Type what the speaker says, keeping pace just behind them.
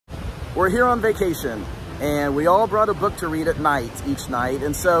we're here on vacation and we all brought a book to read at night, each night.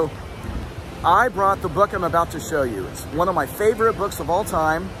 And so I brought the book I'm about to show you. It's one of my favorite books of all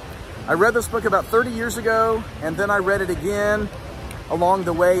time. I read this book about 30 years ago, and then I read it again along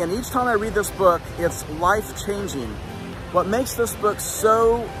the way. And each time I read this book, it's life-changing. What makes this book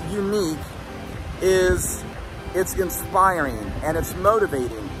so unique is it's inspiring and it's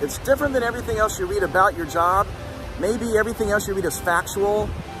motivating. It's different than everything else you read about your job. Maybe everything else you read is factual.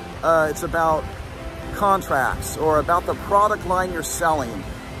 It's about contracts or about the product line you're selling.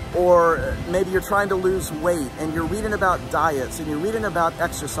 Or maybe you're trying to lose weight and you're reading about diets and you're reading about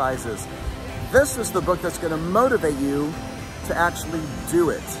exercises. This is the book that's going to motivate you to actually do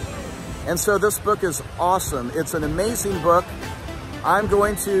it. And so this book is awesome. It's an amazing book. I'm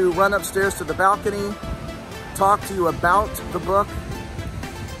going to run upstairs to the balcony, talk to you about the book,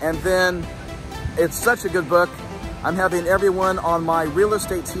 and then it's such a good book. I'm having everyone on my real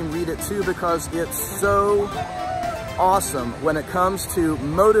estate team read it too because it's so awesome when it comes to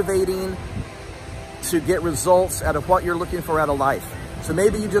motivating to get results out of what you're looking for out of life. So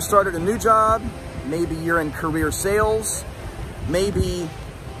maybe you just started a new job, maybe you're in career sales, maybe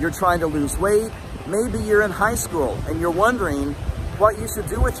you're trying to lose weight, maybe you're in high school and you're wondering what you should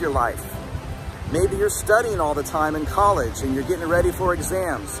do with your life. Maybe you're studying all the time in college and you're getting ready for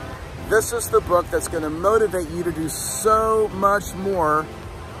exams. This is the book that's going to motivate you to do so much more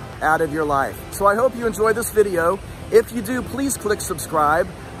out of your life. So I hope you enjoyed this video. If you do, please click subscribe.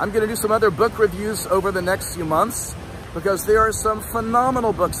 I'm going to do some other book reviews over the next few months because there are some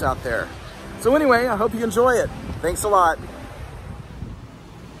phenomenal books out there. So anyway, I hope you enjoy it. Thanks a lot.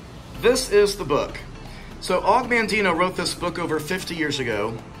 This is the book. So Mandino wrote this book over 50 years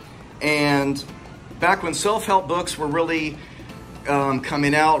ago, and back when self-help books were really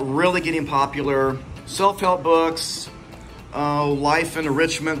coming out, really getting popular, self-help books, life and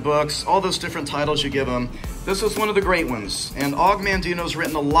enrichment books, all those different titles you give them. This is one of the great ones, and Mandino's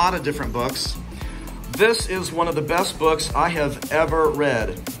written a lot of different books. This is one of the best books I have ever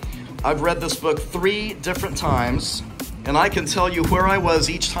read. I've read this book 3 different times, and I can tell you where I was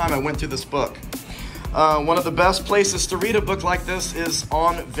each time I went through this book. One of the best places to read a book like this is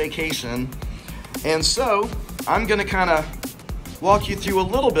on vacation, and so I'm going to kind of walk you through a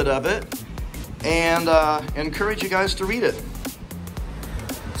little bit of it and encourage you guys to read it.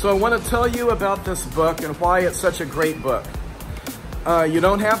 So I want to tell you about this book and why it's such a great book. You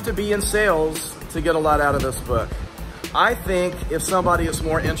don't have to be in sales to get a lot out of this book. I think if somebody is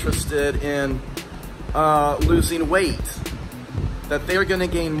more interested in losing weight, that they're going to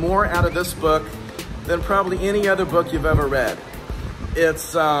gain more out of this book than probably any other book you've ever read.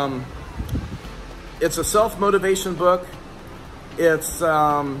 It's a self-motivation book. This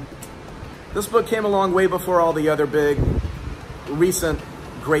book came along way before all the other big recent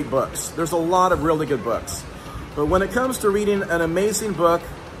great books. There's a lot of really good books. But when it comes to reading an amazing book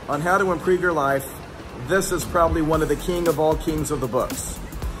on how to improve your life, this is probably one of the king of all kings of the books.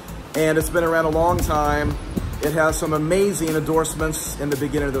 And it's been around a long time. It has some amazing endorsements in the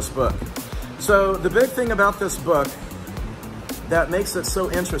beginning of this book. So the big thing about this book that makes it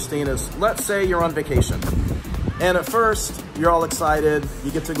so interesting is, let's say you're on vacation. And at first, you're all excited. You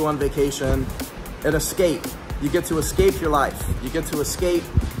get to go on vacation and escape. You get to escape your life. You get to escape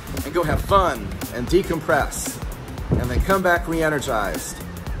and go have fun and decompress and then come back re-energized.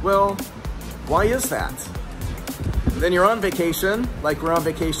 Well, why is that? Then you're on vacation, like we're on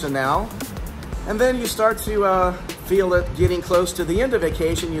vacation now, and then you start to feel it getting close to the end of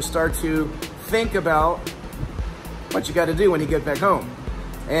vacation. You start to think about what you got to do when you get back home.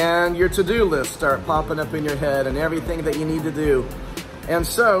 And your to-do list start popping up in your head and everything that you need to do. And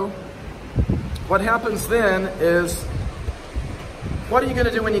so what happens then is, what are you going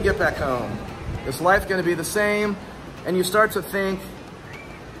to do when you get back home? Is life going to be the same? And you start to think,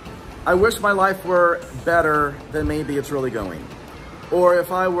 I wish my life were better than maybe it's really going. Or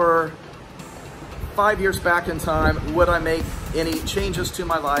if I were 5 years back in time, would I make any changes to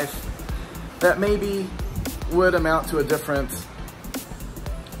my life that maybe would amount to a different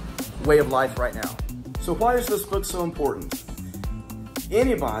way of life right now? So why is this book so important?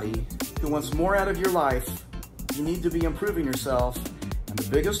 Anybody who wants more out of your life, you need to be improving yourself, and the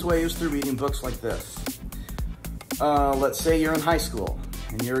biggest way is through reading books like this. Let's say you're in high school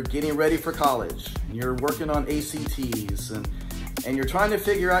and you're getting ready for college and you're working on ACTs and you're trying to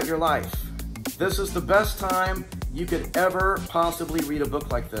figure out your life. This is the best time you could ever possibly read a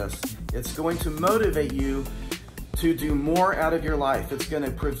book like this. It's going to motivate you to do more out of your life. It's going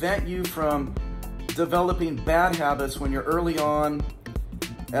to prevent you from developing bad habits when you're early on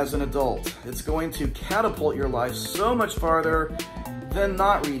as an adult. It's going to catapult your life so much farther than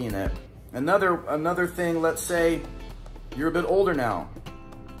not reading it. Another thing, let's say you're a bit older now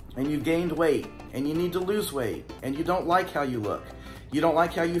and you've gained weight and you need to lose weight and you don't like how you look. You don't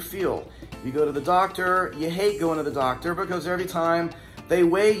like how you feel. You go to the doctor, you hate going to the doctor because every time they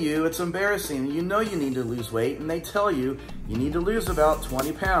weigh you, it's embarrassing. You know you need to lose weight and they tell you you need to lose about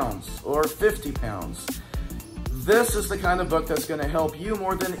 20 pounds or 50 pounds. This is the kind of book that's going to help you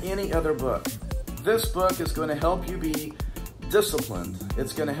more than any other book. This book is going to help you be disciplined.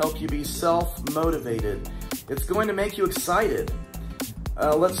 It's going to help you be self-motivated. It's going to make you excited.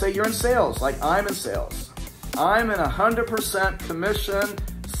 Let's say you're in sales, like I'm in sales. I'm in 100% commission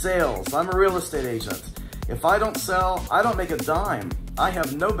sales. I'm a real estate agent. If I don't sell, I don't make a dime. I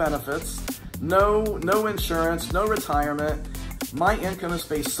have no benefits, no insurance, no retirement. My income is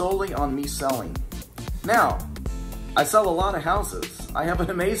based solely on me selling. Now, I sell a lot of houses. I have an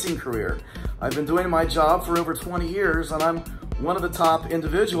amazing career. I've been doing my job for over 20 years and I'm one of the top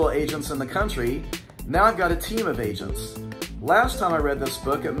individual agents in the country. Now I've got a team of agents. Last time I read this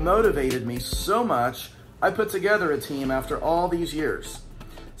book, it motivated me so much, I put together a team after all these years.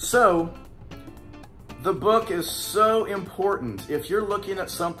 So, the book is so important. If you're looking at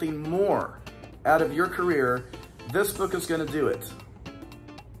something more out of your career, this book is going to do it.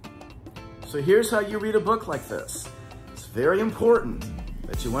 So here's how you read a book like this. It's very important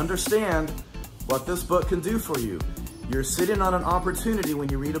that you understand what this book can do for you. You're sitting on an opportunity when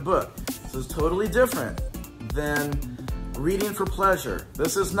you read a book. This is totally different than reading for pleasure.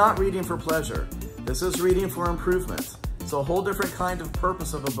 This is not reading for pleasure. This is reading for improvement. It's a whole different kind of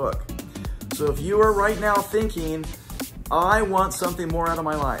purpose of a book. So if you are right now thinking, I want something more out of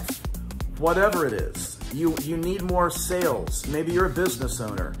my life, whatever it is, you need more sales. Maybe you're a business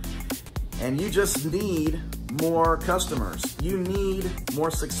owner and you just need more customers. You need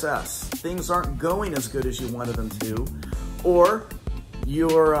more success. Things aren't going as good as you wanted them to, or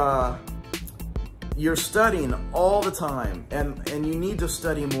you're studying all the time and you need to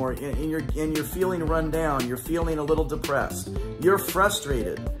study more and you're feeling run down, you're feeling a little depressed, you're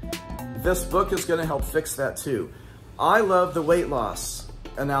frustrated. This book is going to help fix that too. I love the weight loss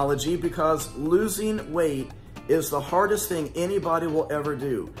analogy because losing weight is the hardest thing anybody will ever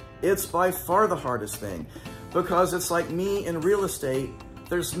do. It's by far the hardest thing because it's like me in real estate.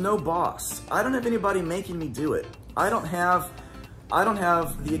 There's no boss. I don't have anybody making me do it. I don't have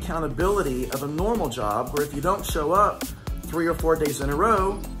the accountability of a normal job where if you don't show up 3 or 4 days in a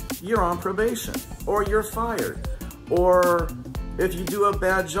row, you're on probation or you're fired. Or if you do a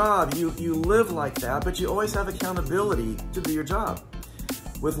bad job, you live like that, but you always have accountability to do your job.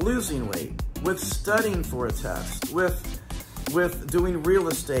 With losing weight, with studying for a test, with doing real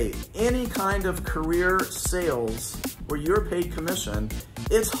estate, any kind of career sales where you're paid commission,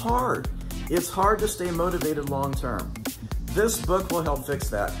 it's hard. It's hard to stay motivated long term. This book will help fix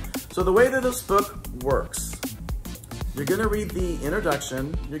that. So the way that this book works, you're going to read the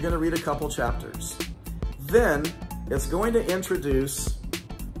introduction, you're going to read a couple chapters. Then it's going to introduce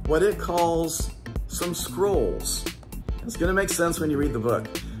what it calls some scrolls. It's going to make sense when you read the book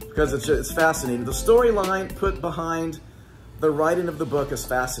because it's fascinating. The storyline put behind the writing of the book is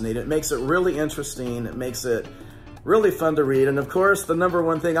fascinating. It makes it really interesting. It makes it really fun to read. And of course, the number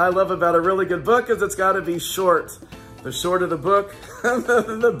one thing I love about a really good book is it's got to be short. The shorter the book,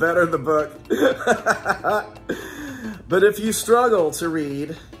 the better the book. But if you struggle to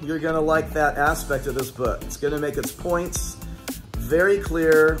read, you're going to like that aspect of this book. It's going to make its points very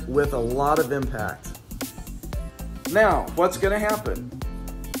clear with a lot of impact. Now, what's going to happen?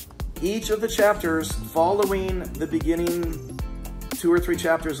 Each of the chapters following the beginning 2 or 3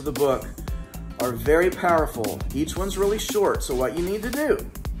 chapters of the book are very powerful. Each one's really short, so what you need to do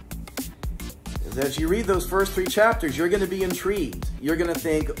is as you read those first 3 chapters, you're going to be intrigued. You're going to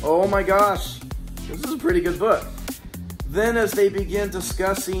think, oh my gosh, this is a pretty good book. Then as they begin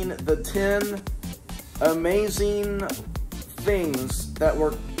discussing the 10 amazing things that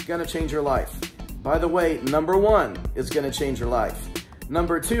were going to change your life. By the way, number 1 is going to change your life.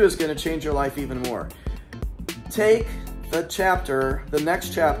 Number 2 is going to change your life even more. Take the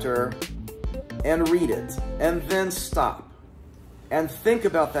next chapter, and read it, and then stop. And think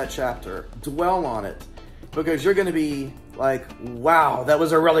about that chapter. Dwell on it. Because you're going to be like, wow, that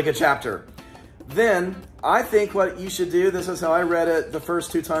was a really good chapter. Then, I think what you should do, this is how I read it the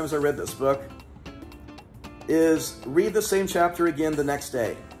first 2 times I read this book, is read the same chapter again the next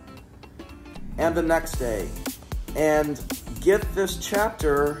day. And the next day. And get this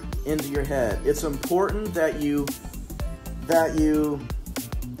chapter into your head. It's important that you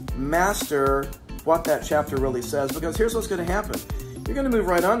master what that chapter really says, because here's what's going to happen. You're going to move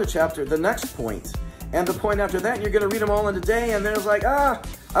right on to the next point, And the point after that, you're going to read them all in a day, and then it's like, I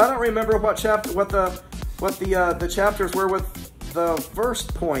don't remember what the chapters were with the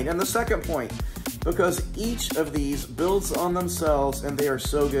first point and the second point, because each of these builds on themselves, and they are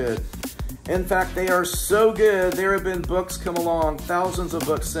so good. In fact, they are so good, there have been books come along, thousands of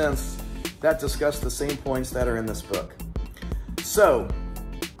books since, that discuss the same points that are in this book. So,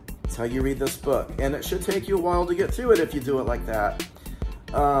 that's how you read this book. And it should take you a while to get through it if you do it like that.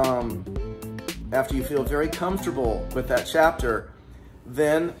 After you feel very comfortable with that chapter,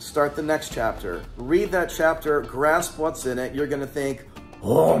 then start the next chapter. Read that chapter, grasp what's in it. You're going to think,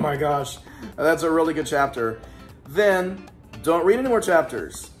 oh my gosh, that's a really good chapter. Then, don't read any more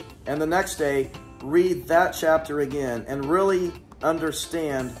chapters. And the next day, read that chapter again and really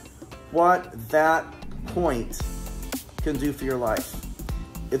understand what that point can do for your life.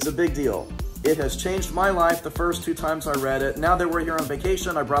 It's a big deal. It has changed my life the first 2 times I read it. Now that we're here on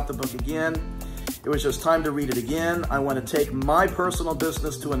vacation, I brought the book again. It was just time to read it again. I want to take my personal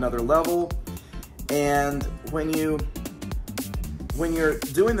business to another level. And when you're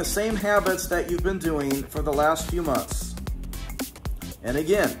doing the same habits that you've been doing for the last few months, and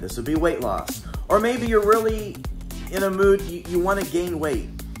again, this would be weight loss, or maybe you're really in a mood, you want to gain weight.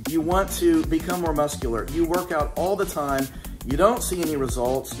 You want to become more muscular. You work out all the time. You don't see any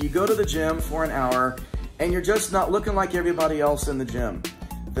results. You go to the gym for an hour and you're just not looking like everybody else in the gym.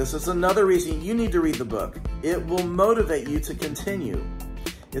 This is another reason you need to read the book. It will motivate you to continue.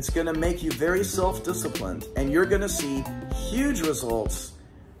 It's going to make you very self-disciplined, and you're going to see huge results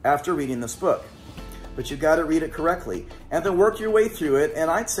after reading this book. But you've got to read it correctly and then work your way through it.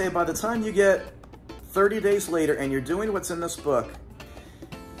 And I'd say by the time you get 30 days later and you're doing what's in this book,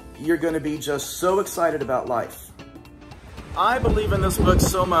 you're going to be just so excited about life. I believe in this book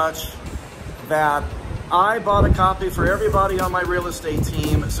so much that I bought a copy for everybody on my real estate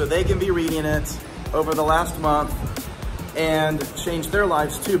team so they can be reading it over the last month and change their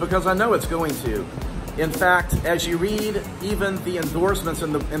lives too, because I know it's going to. In fact, as you read even the endorsements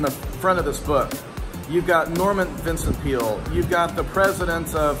in the front of this book, you've got Norman Vincent Peale, you've got the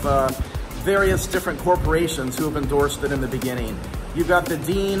presidents of various different corporations who have endorsed it in the beginning. You've got the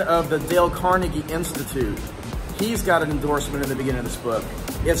dean of the Dale Carnegie Institute. He's got an endorsement in the beginning of this book.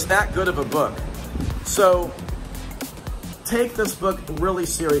 It's that good of a book. So take this book really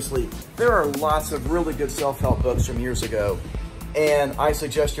seriously. There are lots of really good self-help books from years ago, and I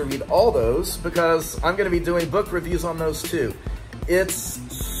suggest you read all those because I'm going to be doing book reviews on those too. It's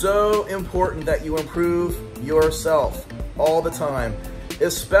so important that you improve yourself all the time,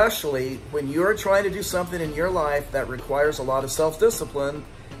 especially when you're trying to do something in your life that requires a lot of self-discipline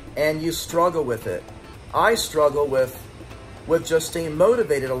and you struggle with it. I struggle with just staying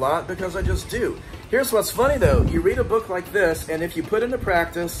motivated a lot because I just do. Here's what's funny though. You read a book like this, and if you put into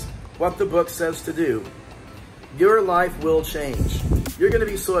practice what the book says to do, your life will change. You're going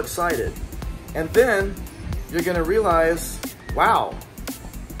to be so excited. And then you're going to realize, wow,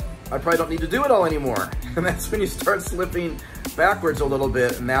 I probably don't need to do it all anymore. And that's when you start slipping backwards a little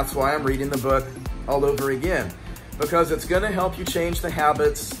bit. And that's why I'm reading the book all over again, because it's going to help you change the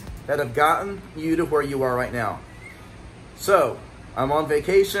habits that have gotten you to where you are right now. So I'm on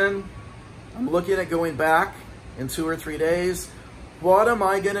vacation. I'm looking at going back in 2 or 3 days. What am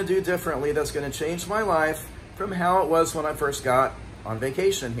I going to do differently that's going to change my life from how it was when I first got on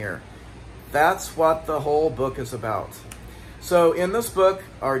vacation here? That's what the whole book is about. So in this book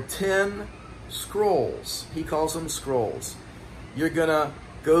are 10 scrolls. He calls them scrolls. You're going to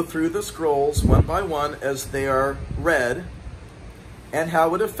go through the scrolls one by one as they are read, and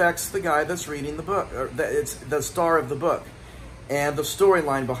how it affects the guy that's reading the book, or it's the star of the book, and the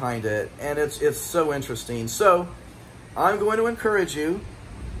storyline behind it, and it's so interesting. So I'm going to encourage you,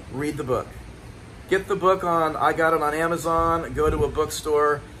 read the book. Get the book I got it on Amazon, go to a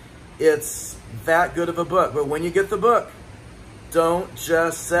bookstore. It's that good of a book. But when you get the book, don't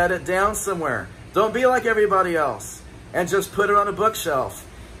just set it down somewhere. Don't be like everybody else and just put it on a bookshelf.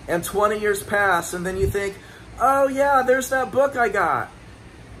 And 20 years pass, and then you think, oh yeah, there's that book I got.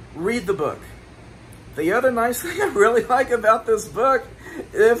 Read the book. The other nice thing I really like about this book,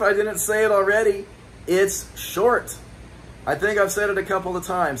 if I didn't say it already, it's short. I think I've said it a couple of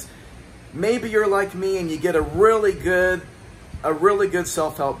times. Maybe you're like me and you get a really good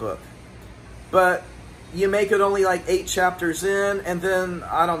self-help book, but you make it only like 8 chapters in, and then,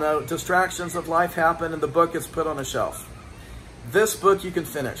 I don't know, distractions of life happen and the book is put on a shelf. This book you can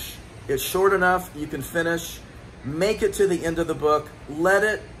finish. It's short enough, you can finish. Make it to the end of the book. Let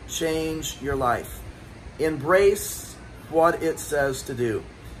it change your life. Embrace what it says to do.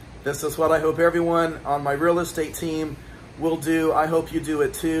 This is what I hope everyone on my real estate team will do. I hope you do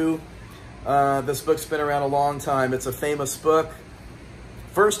it too. This book's been around a long time. It's a famous book.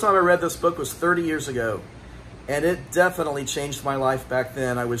 First time I read this book was 30 years ago, and it definitely changed my life back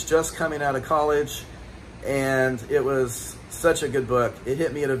then. I was just coming out of college, and it was such a good book. It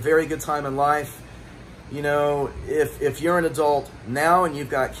hit me at a very good time in life. You know, if you're an adult now and you've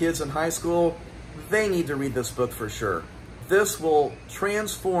got kids in high school, they need to read this book for sure. This will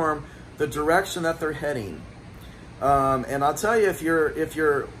transform the direction that they're heading. And I'll tell you, if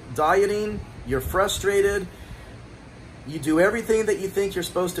you're dieting, you're frustrated, you do everything that you think you're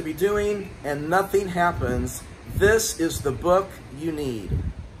supposed to be doing, and nothing happens, this is the book you need.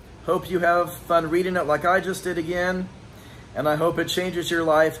 Hope you have fun reading it like I just did again, and I hope it changes your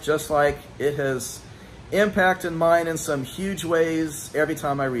life just like it has impacted mine in some huge ways every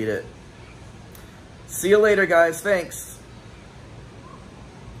time I read it. See you later, guys. Thanks.